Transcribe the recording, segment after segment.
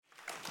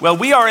Well,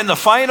 we are in the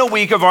final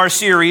week of our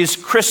series,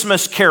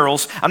 Christmas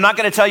Carols. I'm not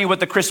going to tell you what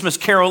the Christmas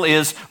Carol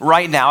is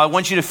right now. I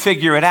want you to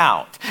figure it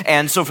out.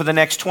 And so for the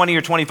next 20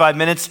 or 25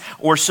 minutes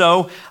or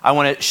so, I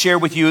want to share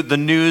with you the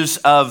news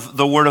of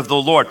the word of the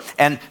Lord.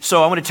 And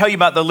so I want to tell you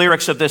about the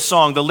lyrics of this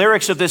song. The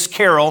lyrics of this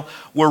carol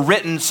were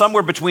written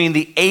somewhere between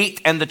the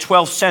 8th and the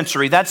 12th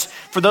century. That's,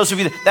 for those of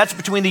you, that's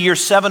between the year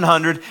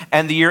 700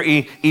 and the year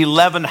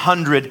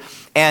 1100.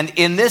 And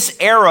in this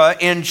era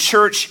in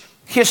church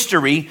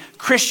history,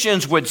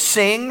 Christians would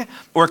sing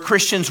or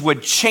Christians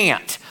would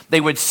chant.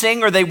 They would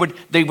sing or they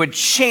would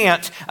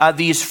chant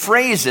these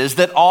phrases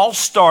that all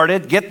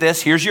started, get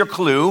this, here's your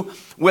clue,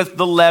 with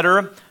the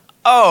letter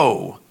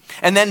O.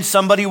 And then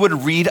somebody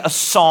would read a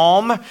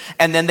psalm,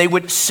 and then they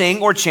would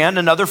sing or chant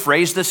another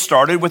phrase that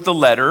started with the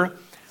letter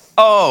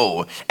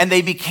O. And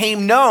they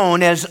became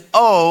known as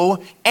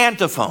O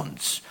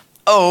antiphons.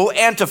 O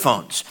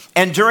antiphons.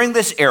 And during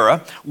this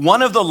era,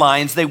 one of the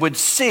lines they would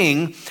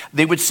sing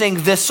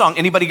this song.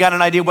 Anybody got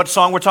an idea what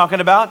song we're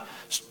talking about?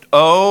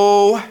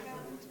 Oh,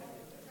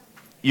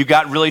 you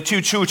got really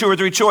two or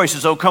three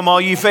choices. Oh, come all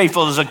ye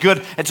faithful. It's a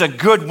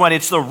good one.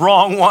 It's the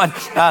wrong one.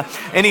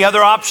 Any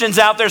other options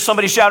out there?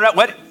 Somebody shout out.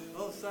 What?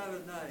 Oh,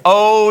 Silent Night.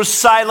 Oh,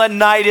 Silent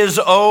Night is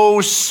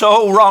oh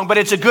so wrong, but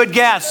it's a good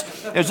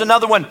guess. There's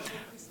another one.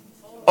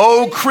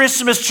 Oh,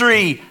 Christmas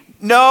Tree.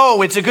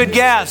 No, it's a good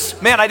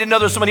guess. Man, I didn't know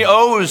there's so many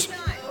O's.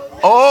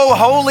 Oh,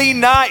 Holy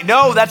Night.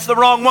 No, that's the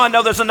wrong one.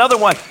 No, there's another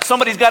one.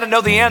 Somebody's got to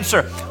know the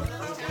answer.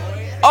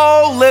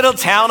 Oh, Little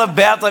Town of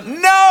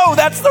Bethlehem. No,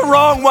 that's the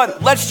wrong one.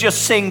 Let's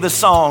just sing the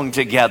song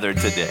together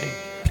today.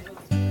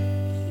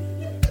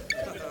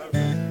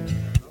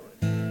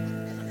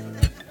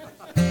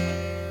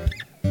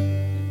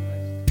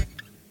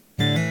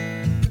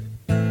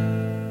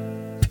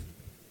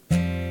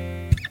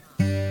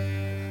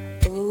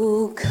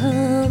 Oh,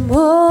 come,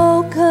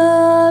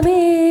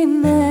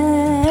 Emmanuel,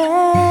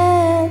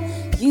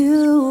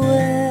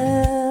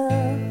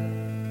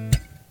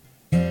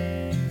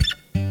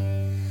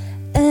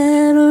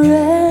 and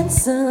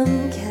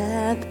ransom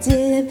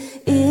captive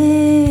Israel,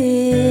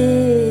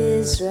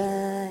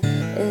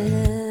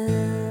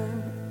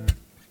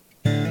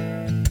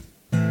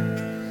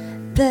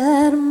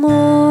 that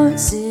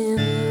mourns in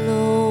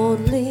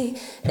lonely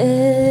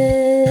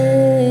exile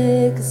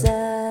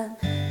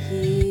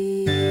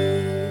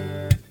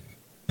here,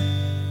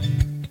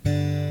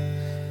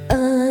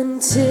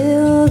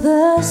 until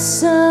the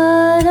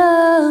Son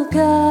of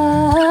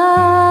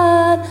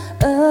God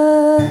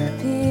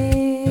appear.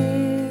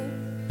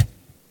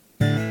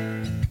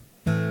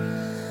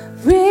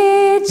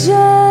 Rejoice,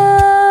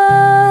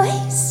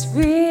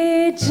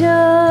 rejoice,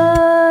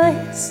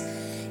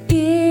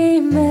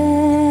 Emmanuel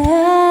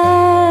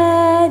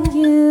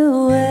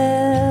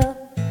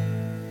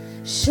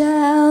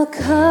shall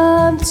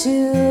come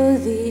to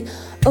thee,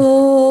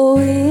 O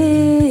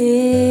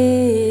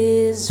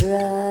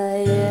Israel.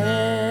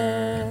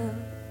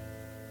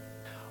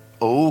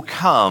 Oh,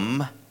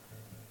 come,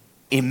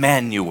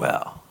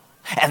 Emmanuel.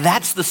 And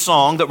that's the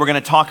song that we're going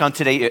to talk on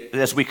today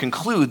as we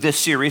conclude this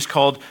series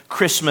called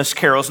Christmas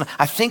Carols. And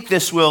I think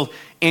this will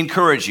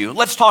encourage you.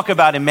 Let's talk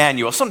about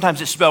Emmanuel. Sometimes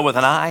it's spelled with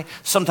an I,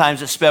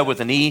 sometimes it's spelled with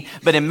an E,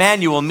 but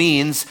Emmanuel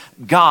means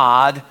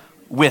God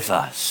with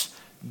us.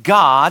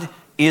 God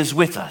is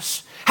with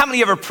us. How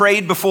many ever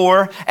prayed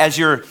before as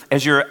you're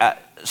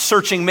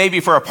searching maybe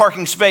for a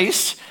parking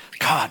space?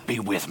 God be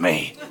with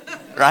me.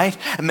 Right?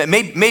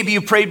 Maybe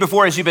you prayed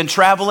before as you've been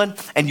traveling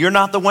and you're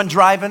not the one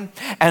driving,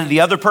 and the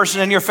other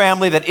person in your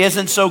family that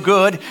isn't so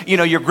good,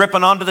 you're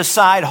gripping onto the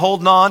side,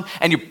 holding on,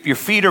 and your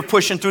feet are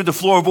pushing through the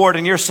floorboard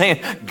and you're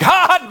saying,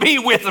 God be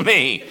with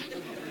me.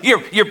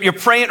 You're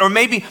praying, or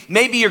maybe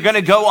you're going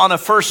to go on a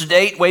first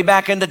date way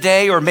back in the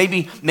day, or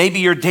maybe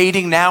you're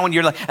dating now and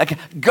you're like,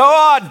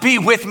 God be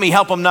with me,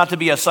 help him not to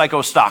be a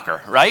psycho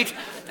stalker, right?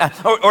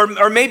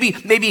 Or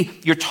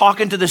maybe you're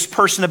talking to this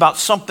person about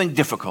something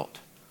difficult.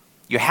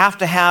 You have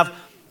to have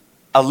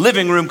a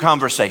living room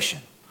conversation.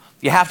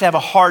 You have to have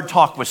a hard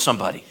talk with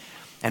somebody.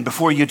 And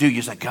before you do,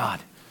 you say, God,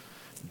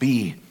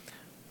 be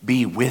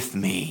with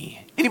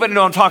me. Anybody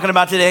know what I'm talking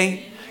about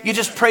today? You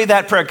just pray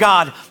that prayer,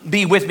 God,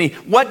 be with me.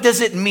 What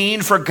does it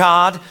mean for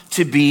God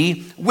to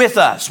be with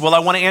us? Well, I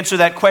want to answer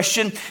that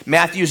question.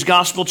 Matthew's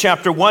Gospel,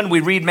 chapter 1, we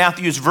read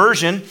Matthew's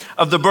version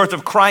of the birth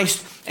of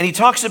Christ, and he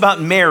talks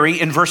about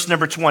Mary in verse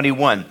number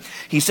 21.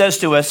 He says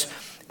to us,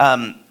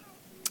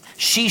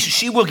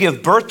 She will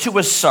give birth to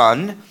a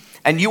son,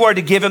 and you are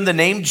to give him the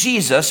name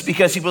Jesus,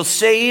 because he will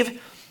save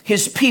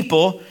his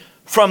people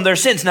from their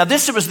sins. Now,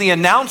 this was the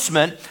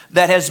announcement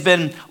that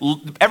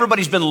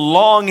everybody's been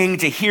longing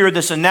to hear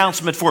this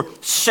announcement for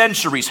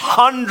centuries,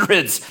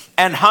 hundreds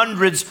and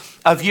hundreds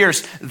of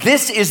years.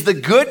 This is the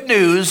good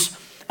news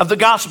of the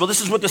gospel. This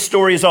is what the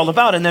story is all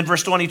about. And then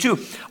verse 22,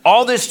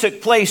 all this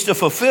took place to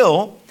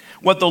fulfill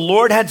what the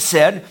Lord had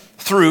said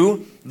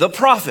through the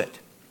prophet.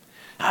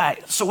 All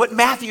right, so what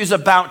Matthew is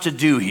about to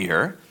do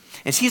here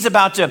is he's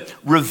about to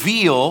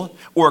reveal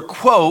or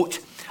quote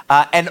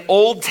an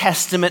Old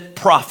Testament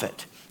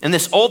prophet. And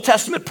this Old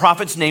Testament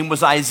prophet's name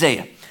was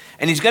Isaiah.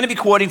 And he's going to be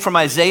quoting from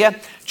Isaiah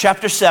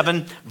chapter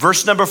 7,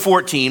 verse number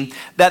 14,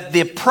 that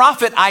the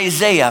prophet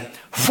Isaiah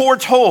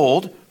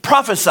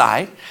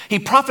prophesied. He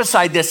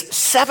prophesied this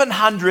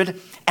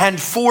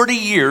 740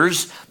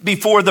 years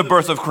before the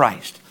birth of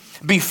Christ,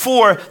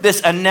 before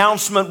this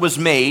announcement was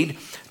made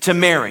to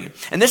Mary.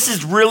 And this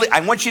is really, I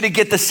want you to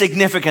get the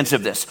significance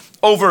of this.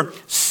 Over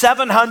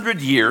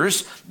 700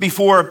 years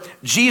before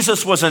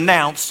Jesus was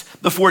announced,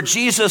 before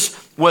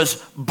Jesus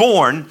was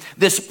born,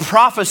 this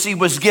prophecy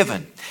was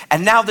given.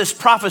 And now this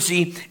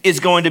prophecy is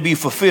going to be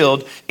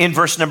fulfilled in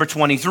verse number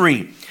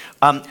 23.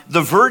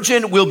 The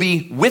virgin will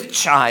be with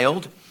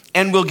child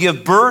and will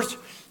give birth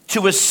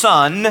to a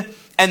son,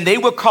 and they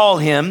will call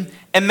him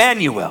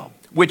Emmanuel,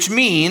 which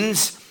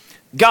means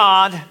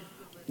God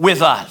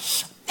with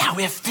us. Now,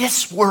 if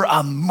this were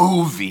a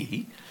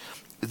movie,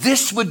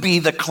 this would be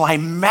the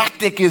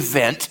climactic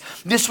event.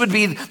 This would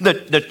be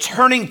the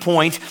turning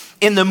point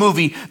in the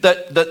movie.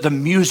 The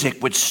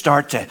music would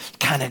start to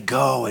kind of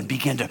go and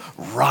begin to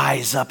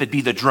rise up. It'd be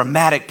the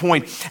dramatic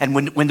point. And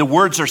when the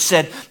words are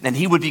said, then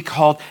he would be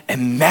called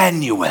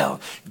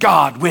Emmanuel,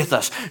 God with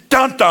us.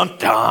 Dun, dun,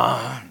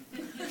 dun.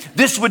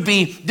 This would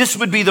be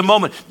the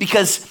moment,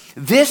 because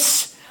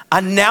this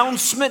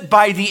announcement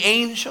by the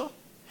angel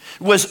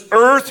was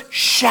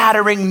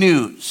earth-shattering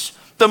news,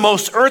 the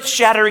most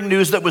earth-shattering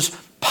news that was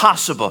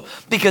possible,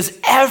 because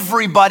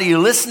everybody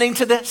listening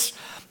to this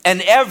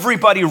and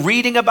everybody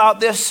reading about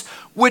this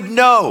would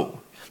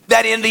know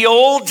that in the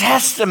Old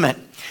Testament,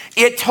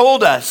 it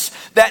told us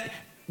that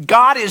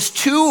God is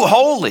too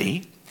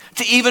holy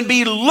to even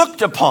be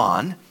looked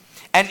upon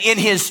and in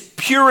his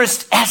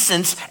purest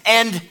essence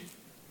and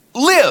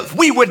live.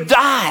 We would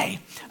die.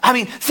 I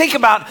mean, think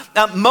about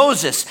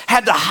Moses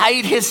had to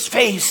hide his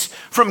face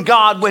from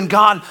God when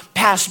God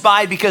passed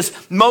by, because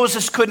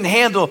Moses couldn't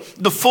handle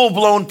the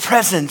full-blown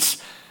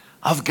presence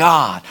of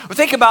God. Or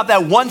think about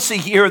that once a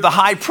year, the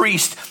high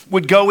priest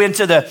would go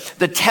into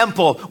the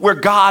temple where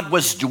God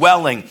was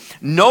dwelling.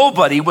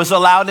 Nobody was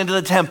allowed into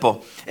the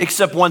temple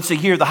except once a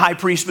year. The high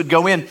priest would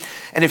go in,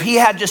 and if he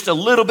had just a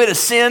little bit of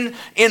sin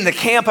in the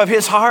camp of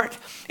his heart,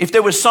 if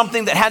there was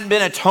something that hadn't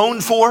been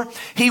atoned for,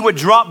 he would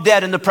drop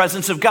dead in the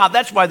presence of God.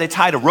 That's why they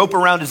tied a rope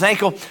around his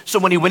ankle. So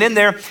when he went in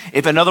there,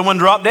 if another one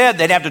dropped dead,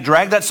 they'd have to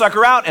drag that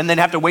sucker out and then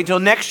have to wait till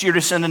next year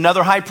to send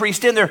another high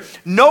priest in there.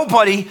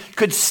 Nobody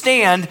could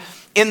stand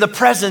in the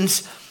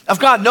presence of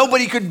God.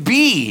 Nobody could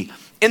be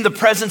in the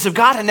presence of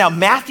God. And now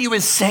Matthew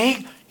is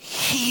saying,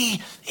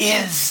 he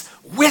is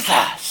with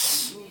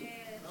us.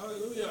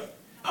 Hallelujah.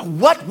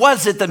 What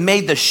was it that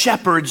made the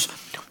shepherds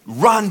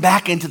run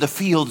back into the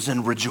fields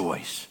and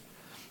rejoice?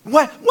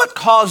 What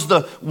caused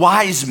the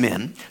wise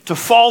men to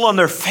fall on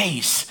their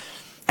face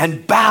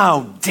and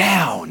bow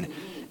down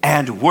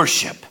and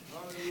worship?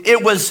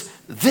 It was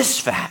this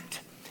fact,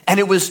 and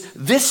it was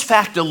this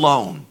fact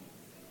alone.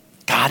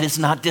 God is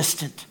not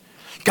distant.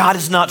 God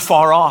is not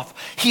far off.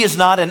 He is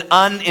not an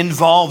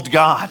uninvolved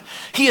God.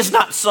 He is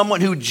not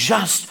someone who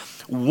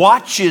just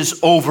watches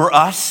over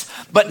us,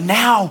 but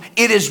now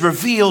it is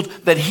revealed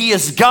that he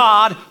is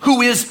God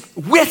who is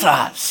with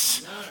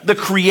us. The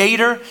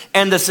creator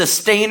and the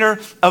sustainer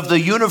of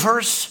the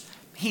universe.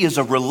 He is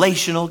a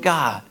relational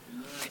God.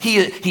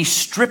 He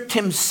stripped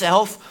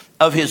himself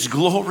of his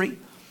glory,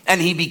 and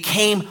he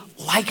became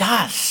like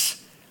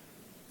us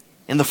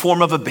in the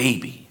form of a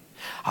baby,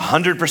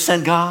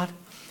 100% God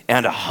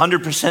and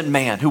 100%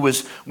 man who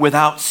was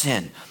without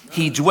sin.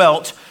 He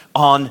dwelt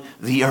on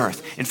the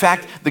earth. In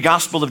fact, the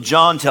Gospel of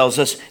John tells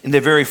us in the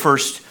very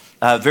first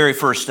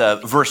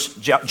verse,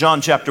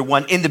 John chapter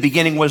 1, in the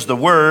beginning was the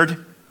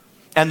Word,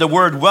 and the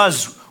Word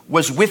was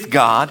with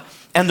God,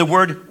 and the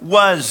Word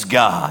was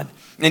God.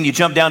 Then you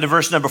jump down to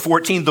verse number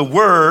 14. The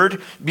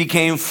Word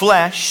became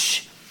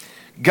flesh.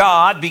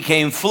 God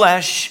became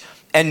flesh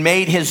and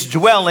made his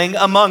dwelling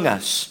among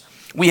us.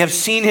 We have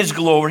seen his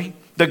glory,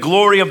 the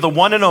glory of the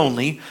one and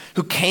only,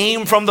 who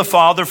came from the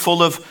Father,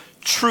 full of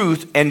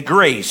truth and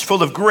grace,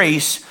 full of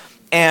grace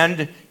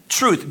and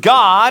truth.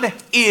 God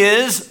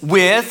is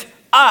with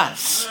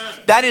us.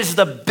 That is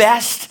the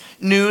best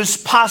news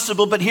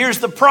possible, but here's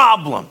the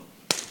problem.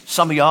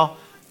 Some of y'all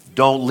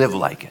don't live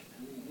like it.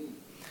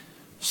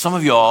 Some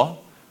of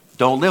y'all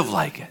don't live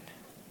like it.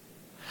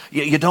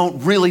 You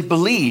don't really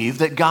believe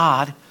that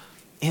God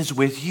is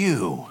with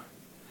you.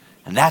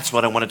 And that's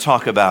what I want to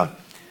talk about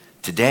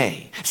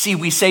today. See,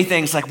 we say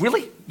things like,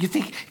 really? You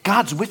think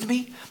God's with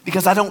me?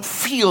 Because I don't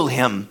feel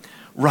him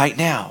right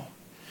now.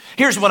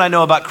 Here's what I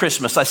know about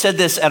Christmas. I said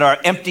this at our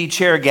empty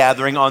chair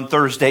gathering on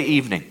Thursday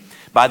evening.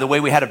 By the way,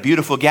 we had a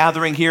beautiful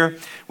gathering here.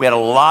 We had a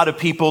lot of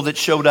people that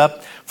showed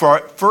up for our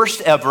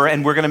first ever,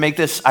 and we're going to make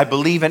this, I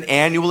believe, an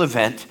annual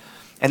event,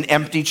 an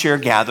empty chair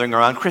gathering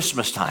around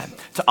Christmas time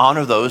to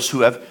honor those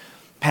who have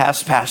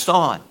passed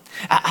on.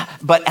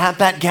 But at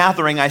that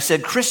gathering, I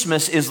said,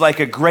 Christmas is like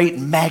a great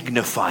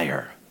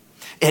magnifier.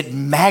 It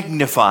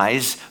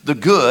magnifies the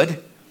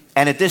good,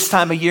 and at this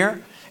time of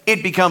year,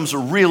 it becomes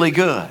really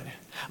good.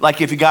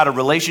 Like if you got a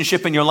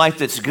relationship in your life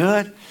that's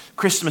good,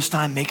 Christmas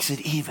time makes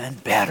it even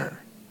better.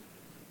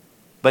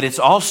 but it's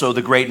also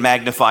the great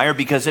magnifier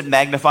because it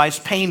magnifies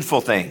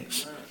painful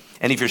things.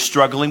 And if you're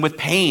struggling with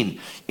pain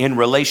in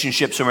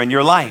relationships or in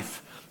your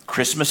life,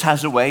 Christmas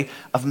has a way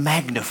of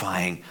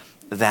magnifying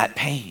that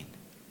pain.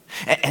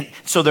 And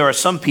so there are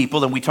some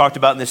people, and we talked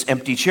about in this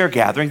empty chair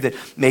gathering, that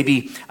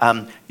maybe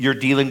you're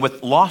dealing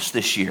with loss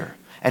this year,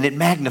 and it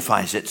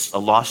magnifies it. It's a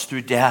loss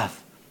through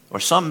death, or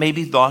some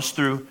maybe loss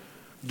through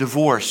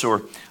divorce,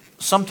 or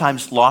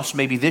sometimes loss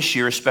maybe this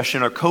year, especially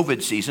in our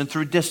COVID season,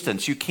 through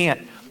distance. You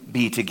can't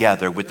be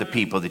together with the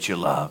people that you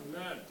love.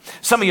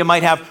 Some of you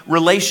might have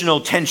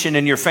relational tension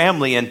in your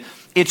family, and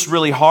it's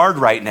really hard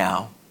right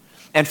now.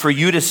 And for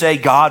you to say,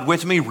 God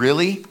with me,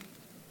 really?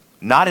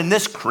 Not in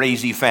this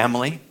crazy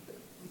family.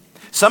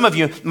 Some of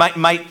you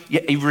might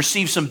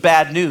receive some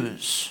bad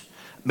news,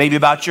 maybe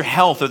about your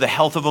health or the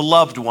health of a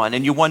loved one,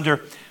 and you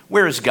wonder,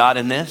 where is God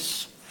in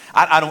this?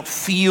 I don't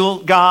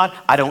feel God.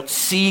 I don't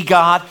see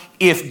God.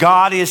 If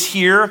God is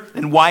here,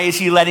 then why is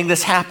he letting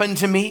this happen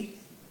to me?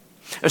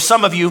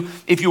 Some of you,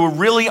 if you were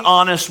really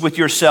honest with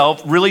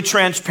yourself, really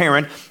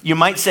transparent, you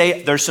might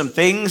say, there's some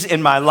things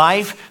in my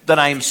life that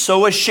I am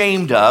so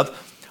ashamed of.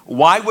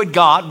 Why would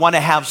God want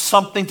to have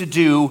something to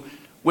do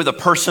with a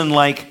person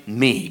like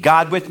me?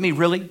 God with me,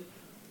 really?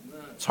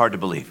 It's hard to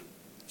believe.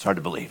 It's hard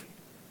to believe.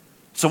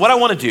 So what I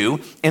want to do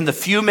in the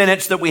few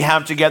minutes that we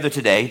have together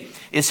today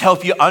is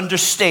help you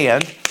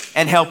understand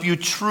and help you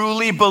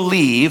truly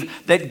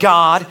believe that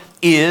God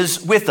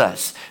is with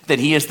us, that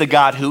he is the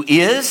God who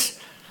is,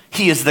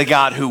 he is the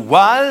God who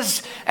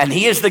was, and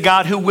he is the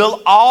God who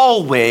will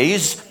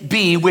always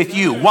be with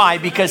you. Why?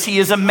 Because he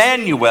is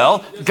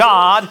Emmanuel,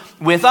 God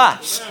with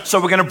us.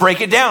 So we're going to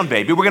break it down,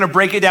 baby. We're going to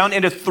break it down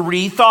into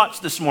 3 thoughts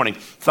this morning.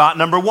 Thought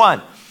number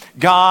 1,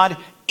 God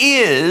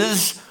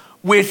is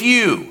with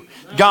you.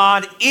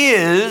 God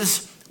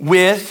is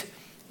with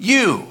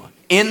you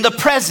in the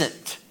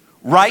present,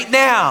 right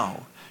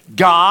now.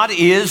 God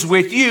is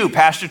with you.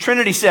 Pastor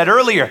Trinity said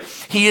earlier,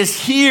 he is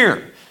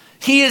here.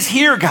 He is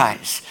here,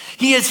 guys.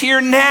 He is here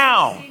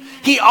now.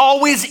 He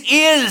always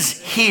is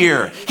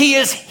here. He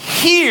is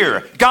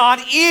here. God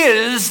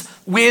is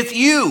with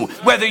you,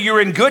 whether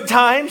you're in good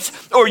times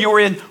or you're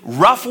in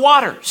rough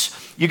waters.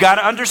 You got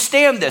to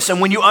understand this. And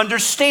when you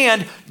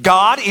understand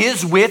God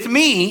is with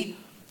me,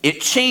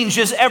 it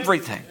changes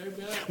everything.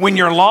 When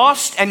you're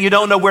lost and you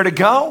don't know where to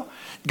go,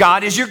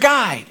 God is your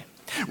guide.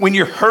 When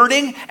you're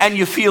hurting and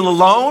you feel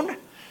alone,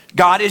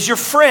 God is your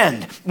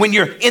friend. When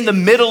you're in the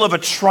middle of a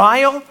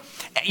trial,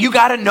 you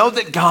got to know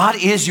that God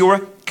is your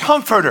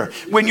comforter.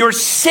 When you're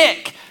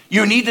sick,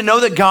 you need to know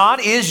that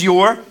God is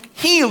your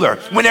healer.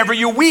 Whenever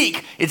you're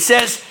weak, it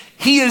says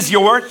he is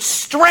your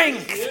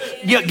strength.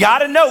 You got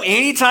to know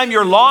anytime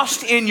you're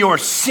lost in your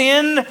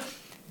sin,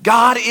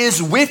 God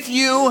is with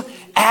you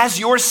as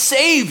your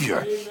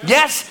Savior.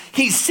 Yes,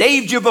 he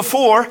saved you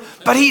before,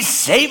 but he's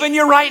saving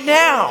you right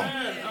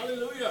now.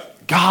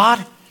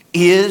 God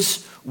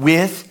is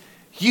with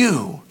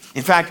you.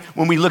 In fact,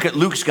 when we look at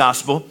Luke's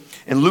gospel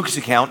and Luke's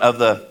account of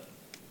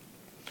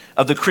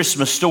the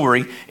Christmas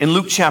story, in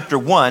Luke chapter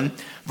 1,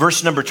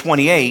 verse number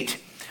 28,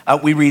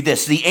 we read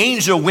this. The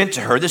angel went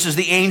to her. This is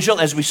the angel,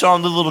 as we saw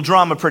in the little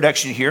drama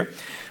production here,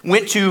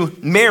 went to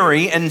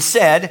Mary and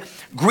said,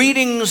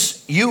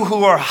 greetings, you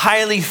who are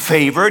highly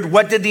favored.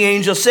 What did the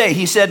angel say?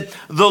 He said,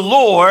 the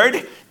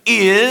Lord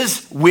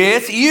is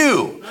with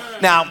you.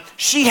 Now,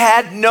 she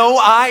had no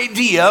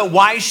idea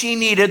why she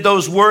needed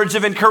those words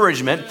of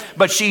encouragement,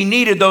 but she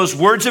needed those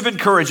words of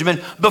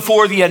encouragement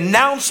before the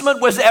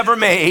announcement was ever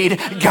made.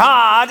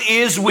 God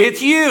is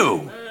with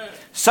you.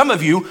 Some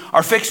of you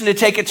are fixing to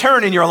take a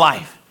turn in your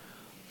life.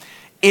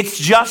 It's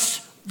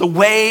just the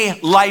way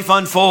life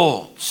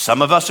unfolds.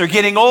 Some of us are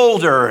getting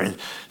older, and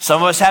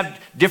some of us have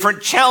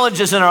different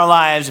challenges in our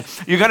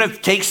lives. You're going to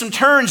take some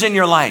turns in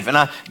your life.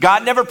 And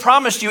God never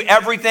promised you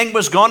everything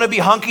was going to be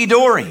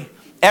hunky-dory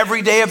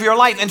every day of your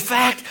life. In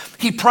fact,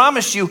 he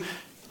promised you,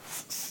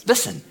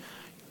 listen,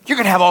 you're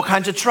going to have all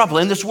kinds of trouble.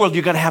 In this world,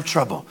 you're going to have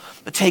trouble.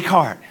 But take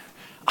heart.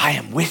 I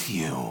am with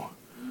you.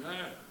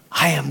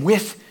 I am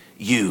with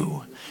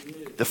you.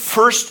 The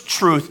first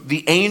truth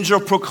the angel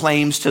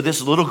proclaims to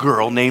this little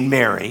girl named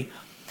Mary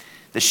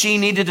that she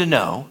needed to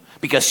know,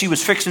 because she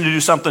was fixing to do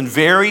something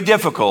very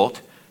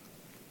difficult,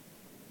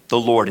 the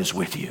Lord is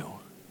with you.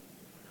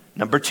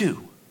 Number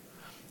 2,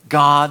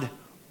 God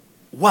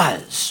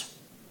was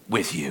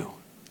with you.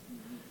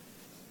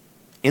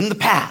 In the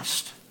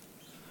past,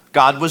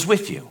 God was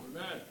with you.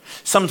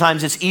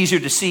 Sometimes it's easier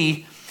to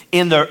see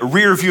in the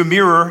rearview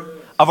mirror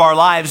of our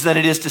lives than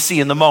it is to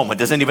see in the moment.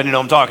 Does anybody know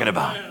what I'm talking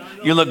about?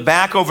 You look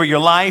back over your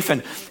life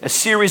and a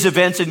series of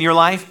events in your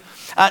life.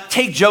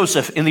 Take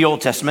Joseph in the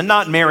Old Testament,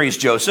 not Mary's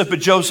Joseph, but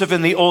Joseph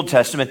in the Old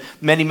Testament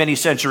many, many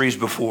centuries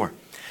before.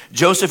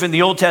 Joseph in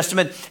the Old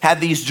Testament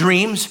had these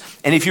dreams,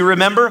 and if you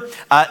remember,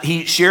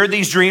 he shared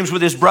these dreams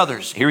with his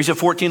brothers. Here he's a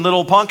 14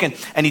 little punk,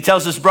 and he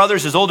tells his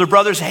brothers, his older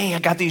brothers, hey, I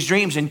got these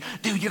dreams, and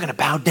dude, you're going to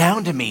bow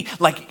down to me.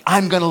 Like,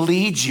 I'm going to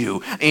lead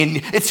you,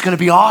 and it's going to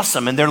be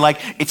awesome. And they're like,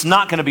 it's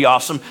not going to be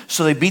awesome.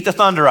 So they beat the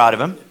thunder out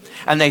of him,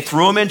 and they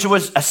threw him into a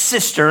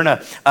cistern,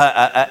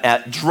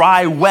 a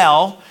dry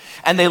well,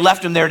 And they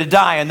left him there to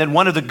die. And then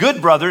one of the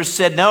good brothers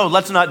said, no,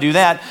 let's not do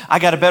that. I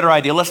got a better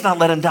idea. Let's not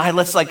let him die.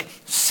 Let's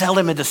sell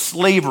him into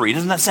slavery.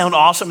 Doesn't that sound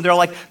awesome? They're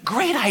like,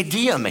 great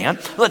idea, man.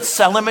 Let's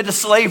sell him into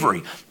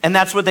slavery. And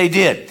that's what they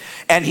did.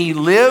 And he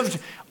lived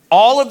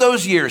all of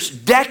those years,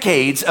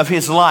 decades of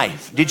his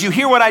life. Did you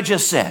hear what I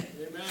just said?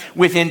 Amen.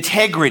 With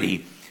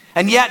integrity.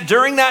 And yet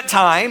during that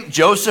time,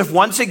 Joseph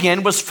once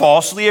again was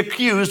falsely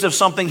accused of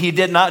something he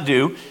did not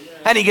do.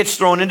 And he gets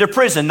thrown into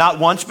prison, not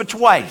once, but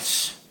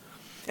twice.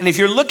 And if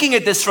you're looking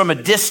at this from a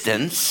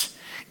distance,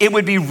 it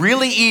would be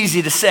really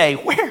easy to say,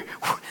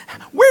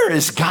 where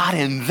is God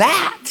in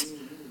that?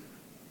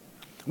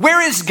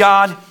 Where is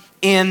God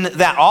in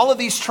that? All of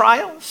these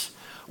trials,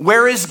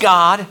 where is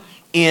God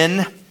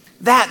in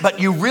that? But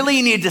you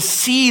really need to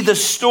see the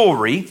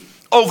story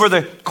over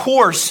the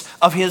course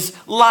of his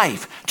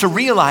life to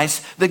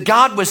realize that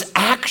God was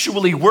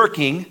actually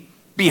working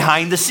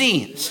behind the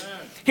scenes.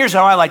 Here's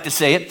how I like to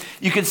say it.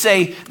 You could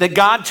say that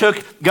God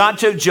took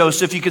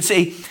Joseph. You could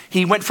say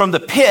he went from the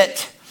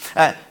pit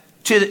that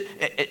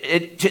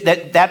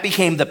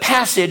became the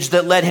passage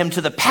that led him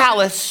to the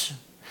palace.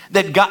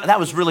 That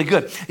was really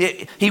good.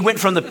 He went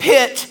from the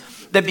pit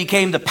that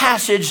became the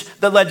passage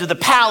that led to the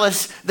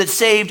palace that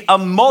saved a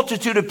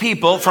multitude of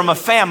people from a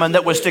famine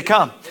that was to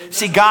come.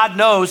 See, God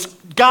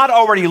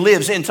already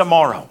lives in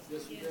tomorrow.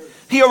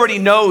 He already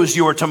knows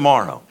your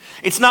tomorrow.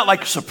 It's not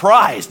like a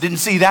surprise. Didn't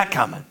see that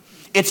coming.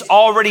 It's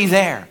already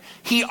there.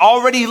 He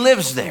already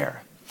lives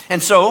there. And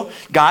so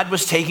God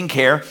was taking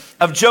care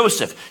of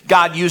Joseph.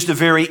 God used a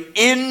very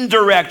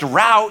indirect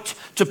route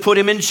to put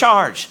him in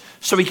charge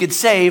so he could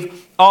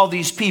save all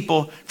these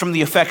people from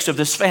the effects of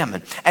this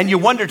famine. And you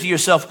wonder to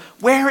yourself,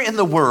 where in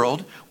the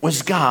world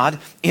was God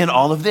in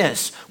all of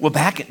this? Well,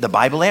 the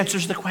Bible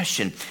answers the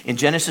question. In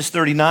Genesis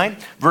 39,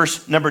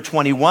 verse number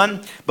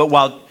 21, but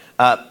while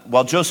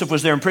Joseph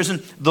was there in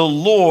prison, the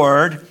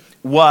Lord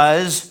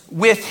was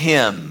with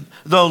him.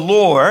 The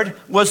Lord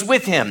was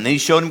with him. And he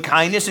showed him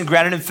kindness and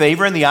granted him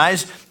favor in the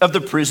eyes of the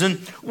prison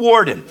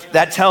warden.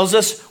 That tells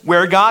us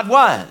where God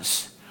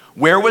was.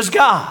 Where was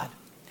God?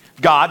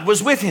 God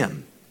was with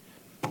him.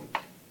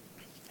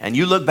 And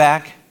you look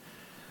back,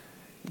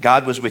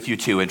 God was with you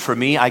too. And for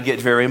me, I get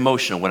very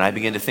emotional when I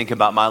begin to think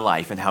about my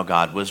life and how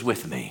God was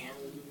with me.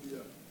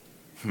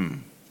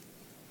 In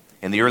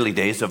the early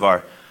days of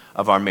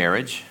our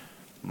marriage,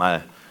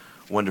 my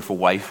wonderful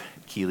wife,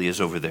 Keely,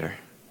 is over there.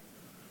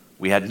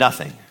 We had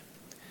nothing.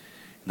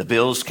 The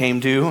bills came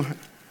due.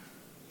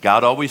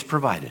 God always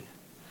provided.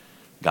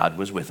 God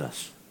was with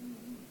us.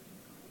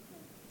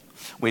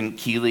 When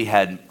Keely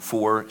had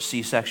 4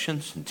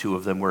 C-sections, and 2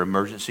 of them were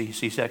emergency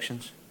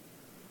C-sections,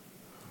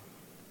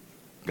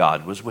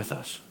 God was with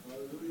us.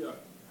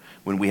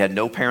 When we had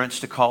no parents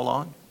to call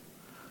on,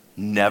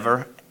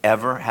 never,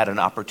 ever had an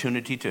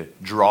opportunity to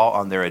draw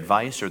on their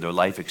advice or their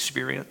life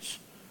experience,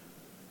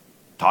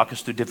 talk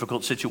us through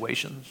difficult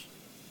situations,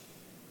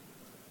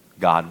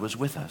 God was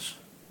with us.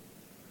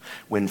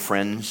 When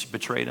friends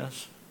betrayed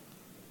us,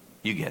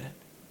 you get it.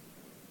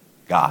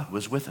 God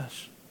was with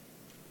us.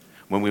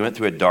 When we went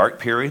through a dark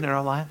period in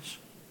our lives,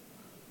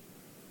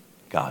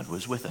 God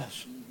was with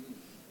us.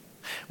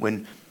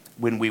 When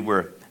we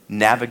were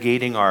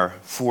navigating our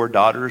 4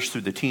 daughters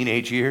through the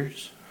teenage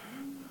years,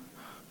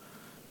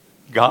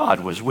 God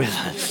was with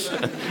us.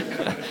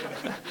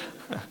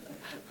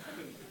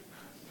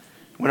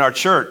 When our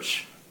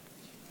church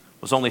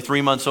was only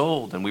 3 months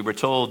old and we were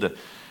told that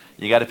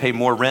you got to pay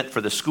more rent for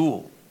the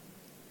school,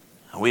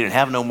 and we didn't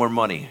have no more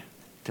money.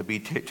 To be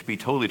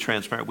totally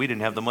transparent, we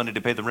didn't have the money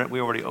to pay the rent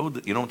we already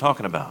owed. You know what I'm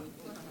talking about?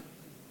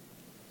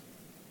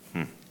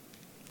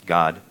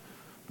 God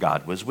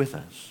was with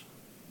us.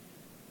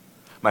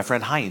 My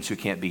friend Heinz, who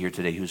can't be here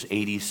today, who's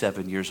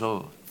 87 years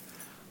old,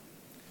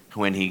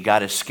 when he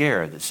got a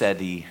scare that said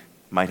he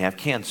might have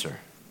cancer,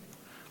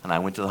 and I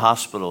went to the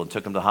hospital and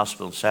took him to the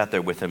hospital and sat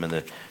there with him, and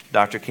the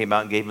doctor came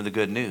out and gave him the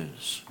good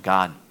news.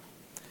 God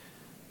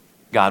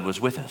was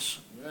with us.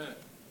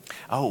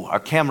 Oh, our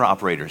camera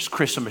operators,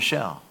 Chris and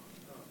Michelle.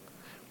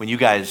 When you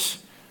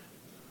guys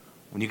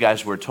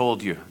were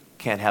told you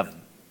can't have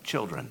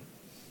children,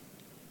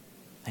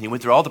 and you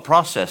went through all the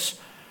process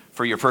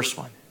for your first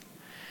one,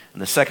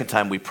 and the second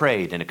time we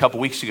prayed, and a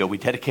couple weeks ago we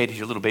dedicated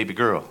your little baby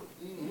girl.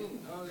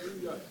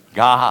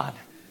 God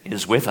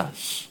is with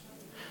us.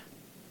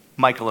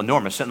 Michael and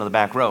Norma sitting in the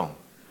back row.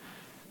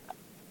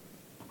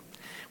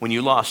 When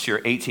you lost your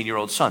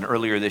 18-year-old son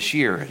earlier this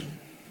year,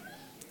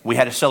 we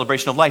had a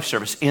celebration of life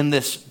service in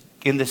this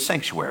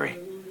sanctuary.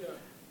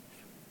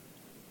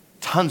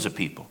 Tons of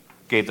people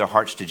gave their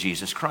hearts to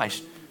Jesus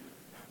Christ.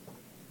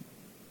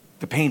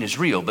 The pain is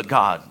real, but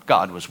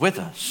God was with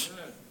us.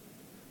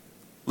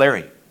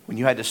 Larry, when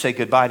you had to say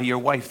goodbye to your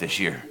wife this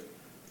year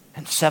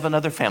and 7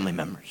 other family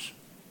members,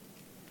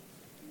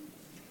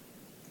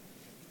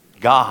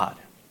 God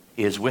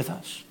is with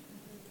us.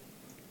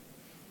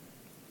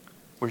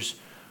 Where's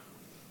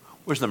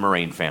the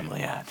Moraine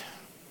family at?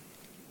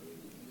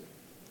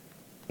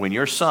 When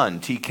your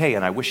son, TK,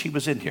 and I wish he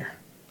was in here,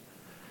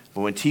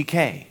 but when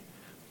TK,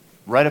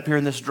 right up here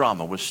in this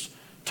drama, was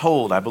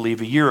told, I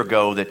believe, a year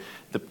ago that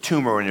the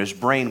tumor in his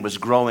brain was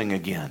growing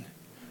again.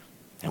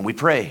 And we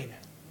prayed.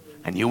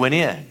 And you went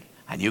in.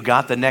 And you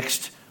got the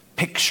next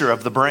picture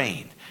of the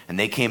brain. And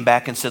they came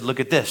back and said, look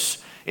at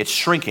this. It's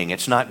shrinking.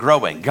 It's not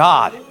growing.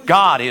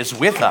 God is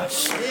with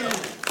us.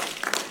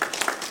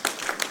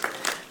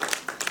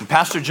 And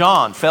Pastor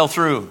John fell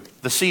through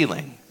the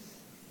ceiling.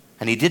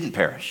 And he didn't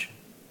perish.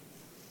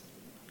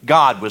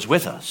 God was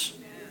with us.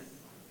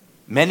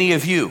 Many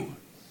of you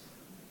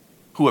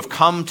who have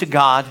come to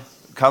God,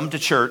 come to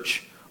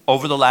church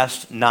over the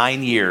last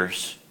 9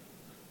 years,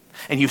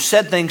 and you've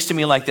said things to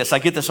me like this. I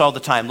get this all the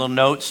time, little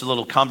notes,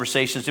 little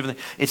conversations, different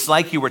things. It's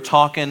like you were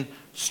talking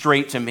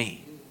straight to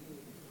me.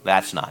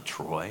 That's not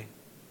Troy.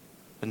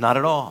 Not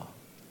at all.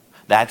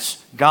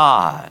 That's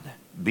God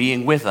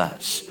being with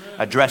us,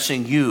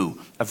 addressing you,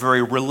 a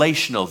very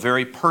relational,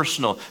 very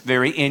personal,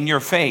 very in your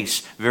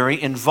face,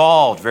 very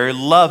involved, very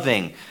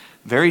loving,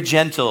 very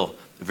gentle,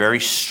 very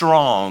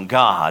strong.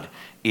 God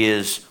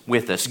is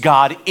with us.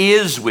 God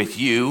is with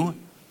you.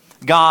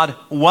 God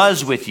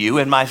was with you.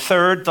 And my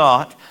third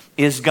thought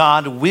is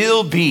God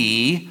will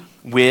be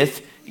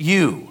with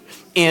you.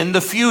 In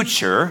the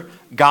future,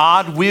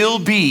 God will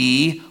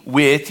be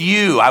with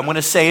you. I want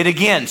to say it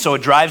again so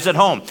it drives it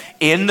home.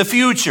 In the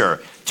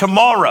future,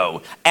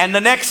 tomorrow, and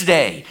the next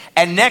day,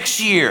 and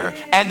next year,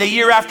 and the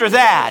year after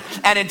that,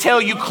 and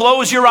until you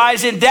close your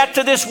eyes in debt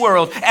to this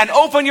world and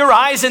open your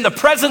eyes in the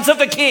presence of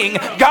the King,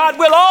 God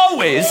will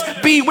always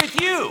be with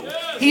you.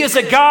 He is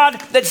a God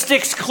that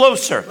sticks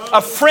closer,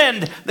 a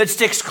friend that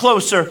sticks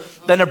closer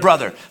than a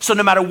brother. So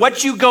no matter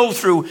what you go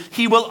through,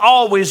 he will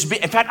always be.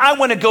 In fact, I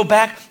want to go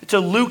back to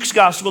Luke's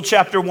Gospel,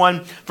 chapter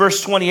 1,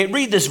 verse 28.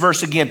 Read this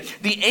verse again.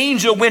 The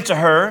angel went to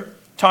her,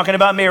 talking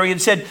about Mary,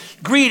 and said,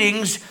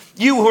 greetings,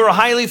 you who are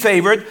highly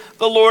favored,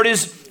 the Lord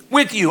is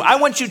with you. I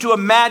want you to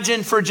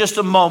imagine for just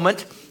a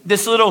moment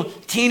this little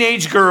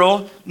teenage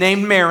girl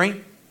named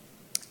Mary.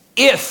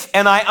 If,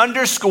 and I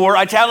underscore,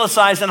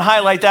 italicize and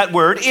highlight that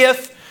word,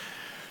 if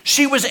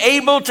she was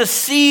able to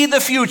see the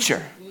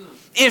future,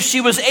 if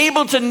she was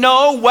able to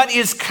know what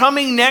is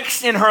coming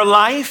next in her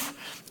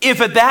life,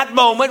 if at that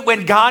moment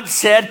when God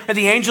said, or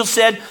the angel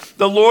said,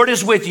 the Lord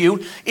is with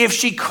you, if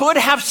she could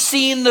have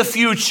seen the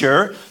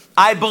future,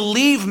 I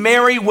believe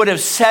Mary would have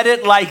said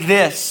it like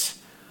this: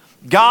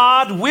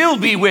 God will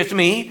be with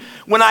me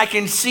when I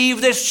conceive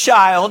this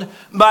child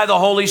by the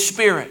Holy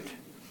Spirit.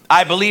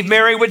 I believe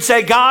Mary would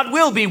say, God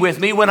will be with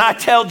me when I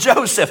tell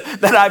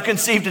Joseph that I've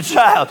conceived a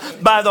child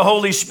by the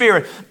Holy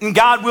Spirit. And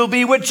God will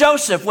be with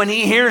Joseph when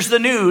he hears the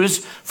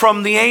news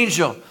from the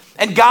angel.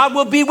 And God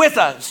will be with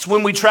us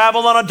when we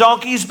travel on a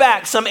donkey's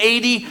back some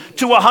 80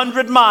 to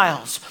 100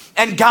 miles.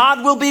 And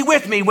God will be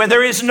with me when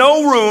there is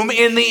no room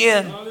in the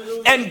inn.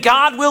 And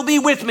God will be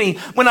with me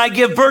when I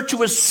give birth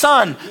to a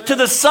son, to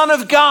the Son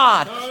of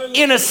God,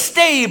 in a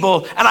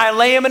stable, and I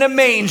lay him in a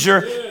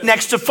manger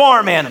next to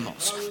farm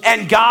animals.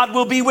 And God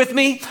will be with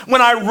me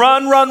when I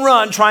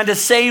run, trying to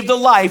save the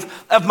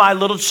life of my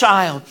little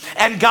child.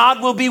 And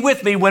God will be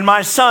with me when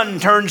my son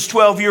turns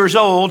 12 years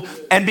old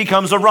and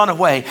becomes a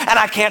runaway. And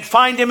I can't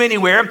find him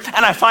anywhere,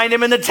 and I find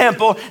him in the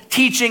temple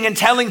teaching and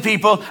telling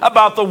people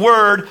about the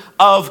word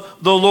of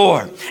the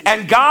Lord.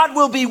 And God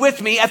will be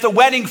with me at the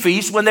wedding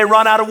feast when they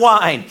run out of wine.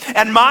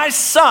 And my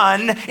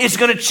son is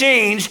going to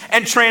change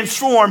and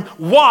transform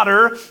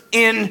water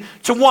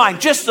into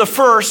wine. Just the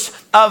first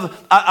of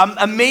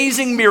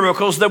amazing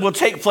miracles that will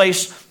take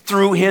place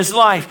through his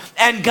life.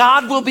 And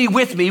God will be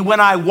with me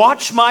when I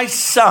watch my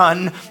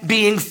son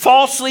being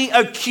falsely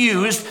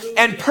accused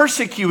and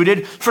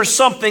persecuted for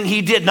something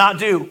he did not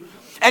do.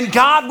 And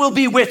God will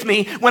be with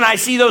me when I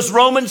see those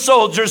Roman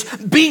soldiers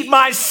beat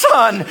my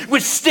son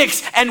with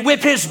sticks and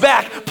whip his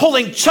back,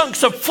 pulling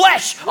chunks of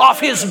flesh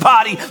off his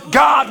body.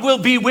 God will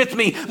be with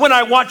me when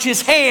I watch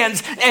his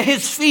hands and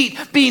his feet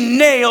be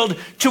nailed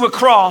to a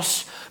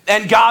cross.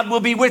 And God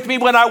will be with me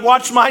when I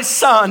watch my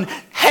son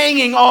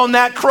hanging on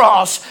that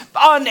cross,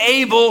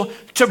 unable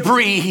to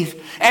breathe.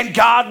 And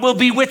God will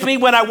be with me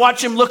when I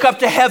watch him look up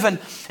to heaven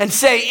and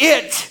say,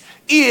 it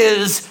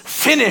is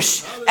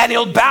finished. And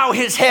he'll bow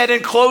his head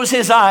and close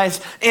his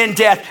eyes in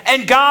death.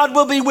 And God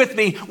will be with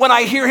me when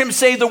I hear him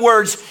say the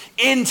words,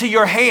 into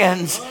your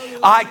hands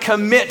I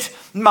commit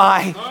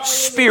my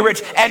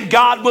spirit. And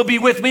God will be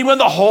with me when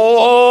the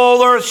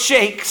whole earth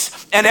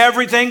shakes and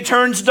everything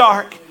turns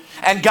dark.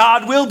 And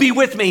God will be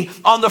with me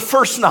on the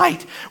first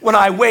night when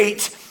I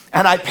wait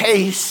and I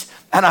pace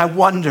and I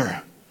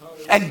wonder.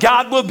 And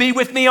God will be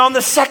with me on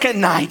the second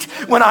night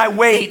when I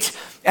wait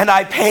and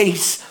I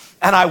pace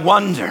and I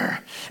wonder.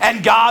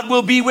 And God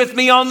will be with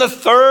me on the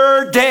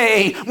third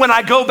day when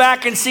I go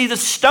back and see the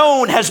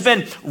stone has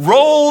been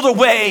rolled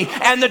away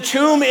and the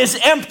tomb is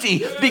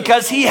empty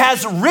because he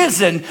has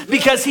risen,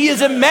 because he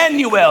is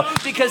Emmanuel,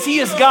 because he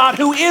is God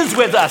who is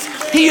with us.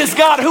 He is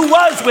God who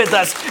was with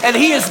us, and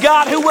he is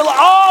God who will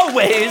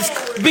always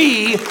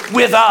be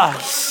with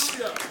us.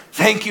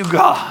 Thank you,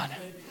 God.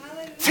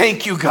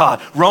 Thank you,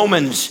 God.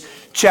 Romans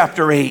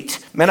chapter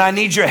 8. Man, I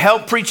need your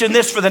help preaching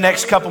this for the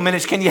next couple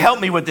minutes. Can you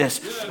help me with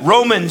this?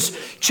 Romans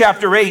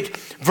chapter 8,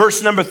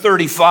 verse number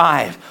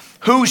 35.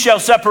 Who shall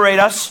separate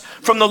us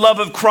from the love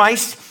of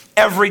Christ?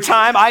 Every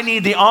time. I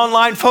need the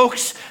online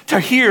folks to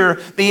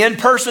hear the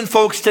in-person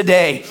folks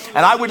today.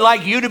 And I would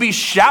like you to be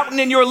shouting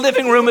in your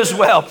living room as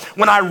well.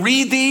 When I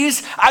read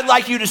these, I'd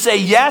like you to say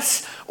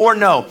yes or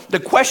no. The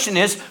question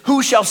is,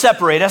 who shall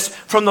separate us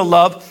from the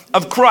love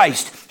of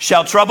Christ?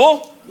 Shall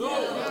trouble?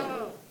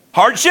 No.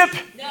 Hardship?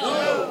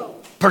 No.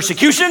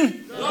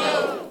 Persecution?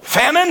 No.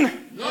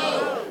 Famine?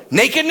 No.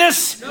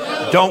 Nakedness?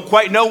 No. Don't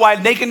quite know why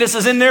nakedness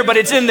is in there, but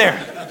it's in there.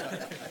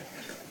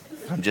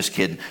 I'm just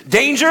kidding.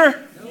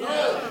 Danger?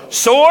 No.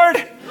 Sword?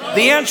 No.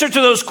 The answer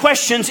to those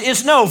questions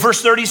is no.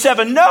 Verse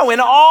 37, no, in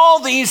all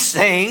these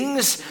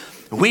things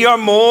we are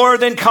more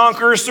than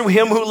conquerors through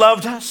him who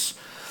loved us.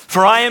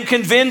 For I am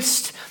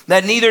convinced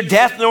that neither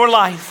death nor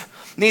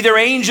life, neither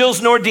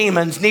angels nor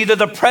demons, neither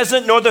the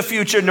present nor the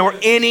future, nor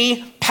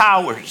any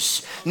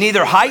powers,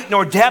 neither height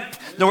nor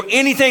depth, nor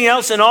anything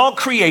else in all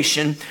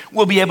creation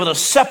will be able to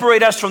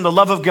separate us from the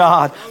love of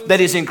God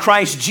that is in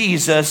Christ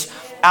Jesus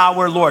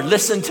our Lord.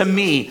 Listen to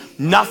me.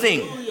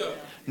 Nothing,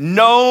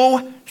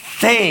 no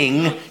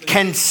thing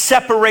can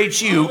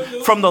separate you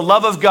from the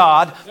love of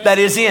God that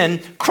is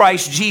in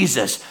Christ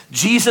Jesus.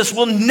 Jesus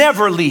will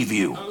never leave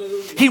you.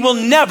 He will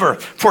never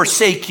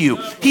forsake you.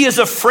 He is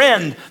a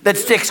friend that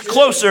sticks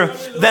closer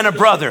than a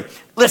brother.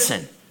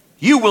 Listen,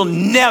 you will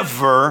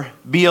never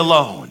be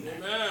alone.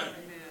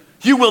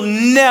 You will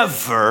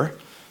never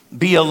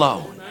be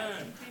alone.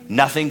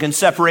 Nothing can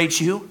separate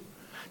you.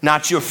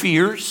 Not your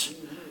fears,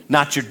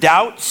 not your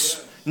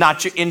doubts,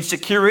 not your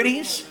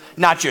insecurities,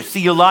 not your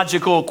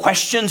theological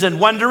questions and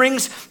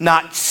wonderings,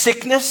 not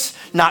sickness,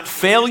 not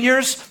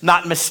failures,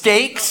 not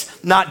mistakes,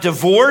 not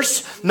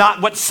divorce,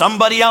 not what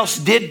somebody else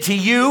did to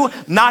you,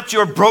 not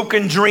your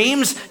broken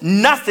dreams.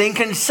 Nothing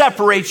can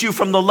separate you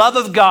from the love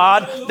of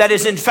God that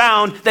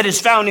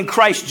is found in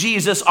Christ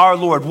Jesus our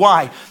Lord.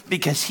 Why?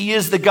 Because he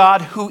is the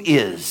God who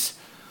is.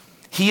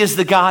 He is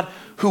the God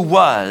who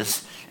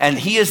was, and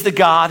he is the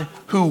God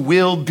who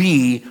will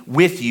be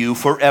with you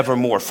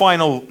forevermore.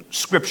 Final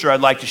scripture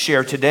I'd like to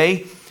share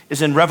today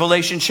is in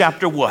Revelation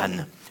chapter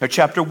 1,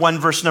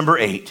 verse number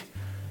 8.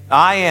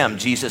 I am,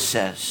 Jesus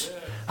says,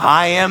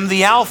 I am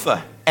the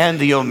Alpha and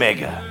the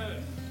Omega,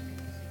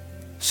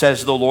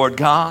 says the Lord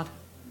God,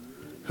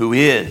 who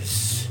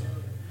is,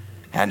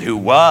 and who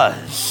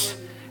was,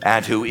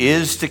 and who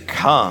is to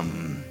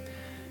come,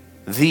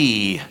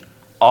 the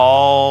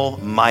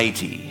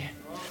Almighty.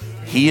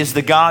 He is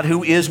the God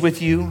who is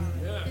with you.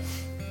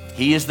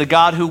 He is the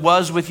God who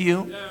was with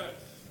you.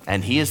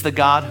 And he is the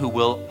God who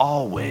will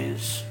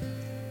always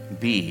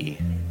be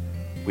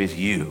with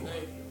you.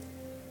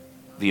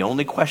 The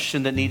only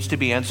question that needs to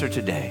be answered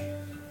today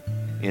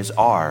is,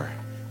 are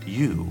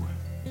you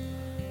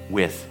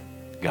with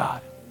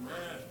God?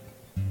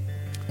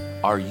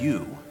 Are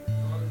you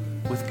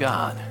with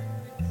God?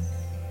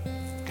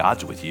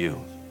 God's with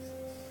you.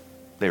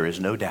 There is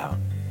no doubt.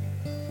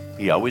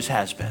 He always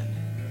has been.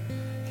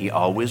 He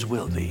always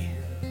will be.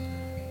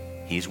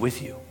 He's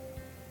with you.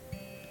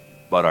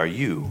 But are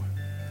you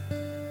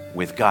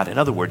with God? In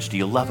other words, do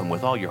you love him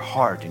with all your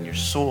heart and your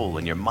soul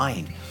and your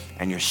mind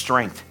and your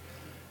strength?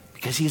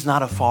 Because he's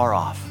not a far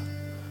off,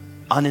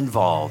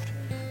 uninvolved,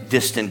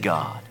 distant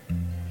God.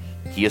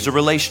 He is a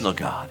relational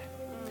God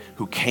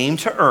who came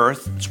to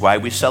earth. That's why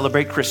we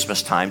celebrate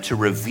Christmas time, to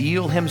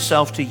reveal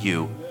himself to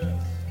you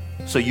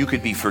so you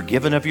could be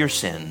forgiven of your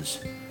sins,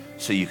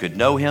 so you could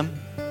know him,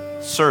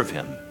 serve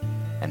him,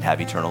 and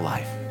have eternal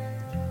life.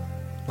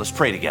 Let's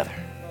pray together.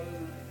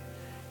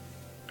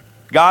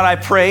 God, I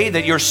pray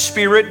that your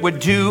Spirit would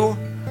do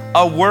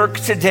a work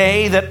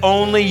today that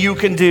only you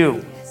can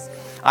do.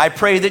 I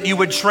pray that you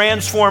would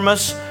transform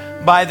us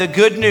by the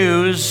good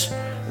news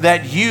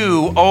that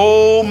you,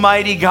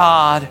 Almighty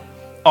God,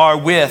 are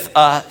with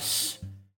us.